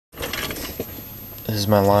This is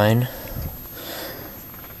my line.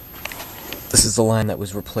 This is the line that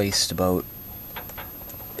was replaced about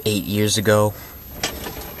 8 years ago.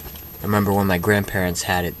 I remember when my grandparents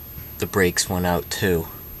had it, the brakes went out too.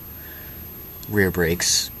 Rear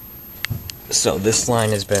brakes. So this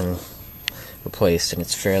line has been replaced and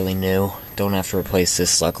it's fairly new. Don't have to replace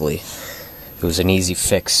this, luckily. It was an easy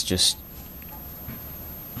fix. Just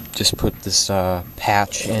put this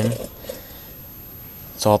patch in.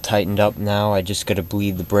 It's all tightened up now. I just gotta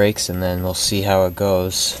bleed the brakes and then we'll see how it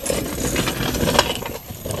goes.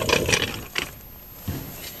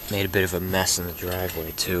 Made a bit of a mess in the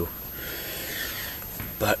driveway too.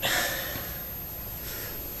 But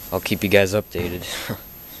I'll keep you guys updated.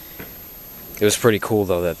 It was pretty cool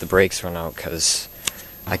though that the brakes went out, because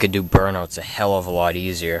I could do burnouts a hell of a lot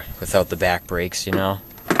easier without the back brakes, you know?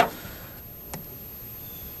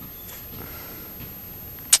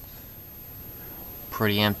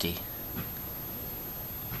 Pretty empty.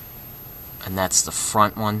 And that's the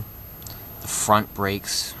front one. The front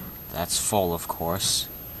brakes, that's full of course.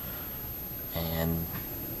 And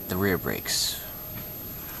the rear brakes.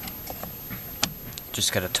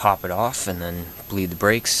 Just gotta top it off and then bleed the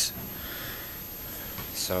brakes.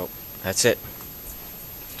 So, that's it.